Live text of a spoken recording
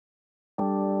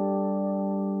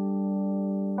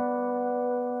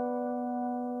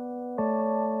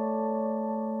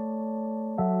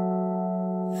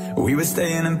We were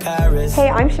staying in Paris. Hey,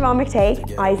 I'm Siobhán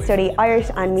Mckay. I study Irish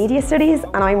and Media Studies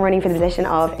and I'm running for the position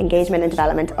of Engagement and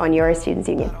Development on your Students'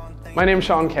 Union. My name's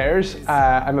Shaun Kerrs.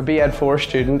 I'm a BEd 4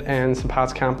 student in St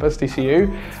Pat's campus, DCU,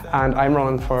 and I'm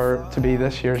running to be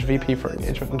this year's VP for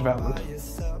Engagement and Development.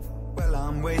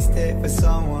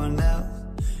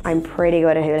 I'm pretty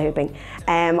good at hula hooping.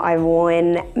 I've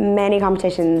won many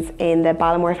competitions in the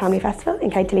Ballamore Family Festival in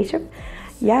County Leitrim.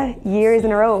 Yeah, years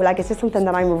in a row. Like, it's just something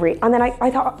that I'm really. And then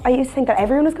I used to think that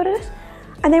everyone was good at it.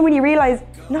 And then when you realise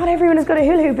not everyone is good at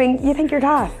hula hooping, you think you're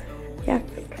class. Yeah.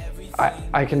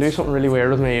 I can do something really weird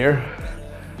with my ear.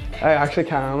 I actually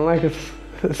can. Like,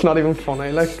 it's not even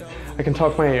funny. Like, I can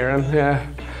tuck my ear in. Yeah.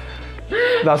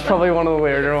 That's probably one of the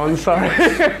weirder ones. Sorry.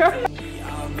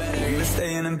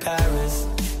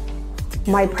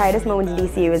 My proudest moment in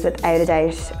DCU is without a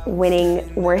doubt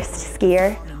winning worst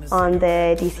skier on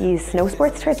the DCU snow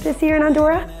sports trip this year in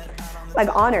Andorra. Like,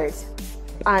 honoured.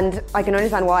 And I can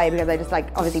understand why, because I just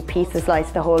obviously pieced the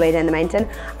slice the whole way down the mountain,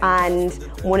 and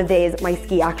one of the days my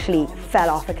ski actually fell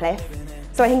off a cliff.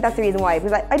 So I think that's the reason why,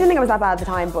 because I didn't think it was that bad at the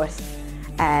time, but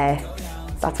that's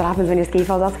what happens when your ski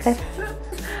falls off a cliff.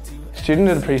 Student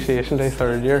Appreciation Day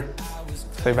 3rd year.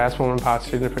 So best woman past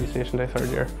Student Appreciation Day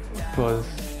 3rd year was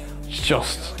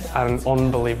just an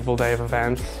unbelievable day of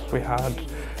events. We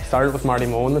started with Marty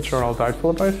Mohan that you're all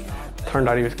doubtful about. Turned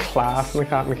out he was class in the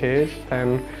Cat in the Cage.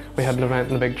 Then we had an event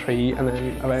in the big tree, and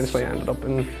then eventually ended up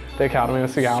in the Academy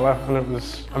of Sigala, and it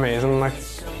was amazing.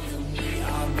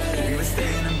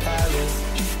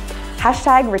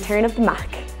 Hashtag Return of the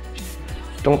Mac.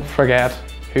 Don't forget,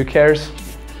 who cares?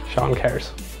 Shaun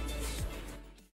cares.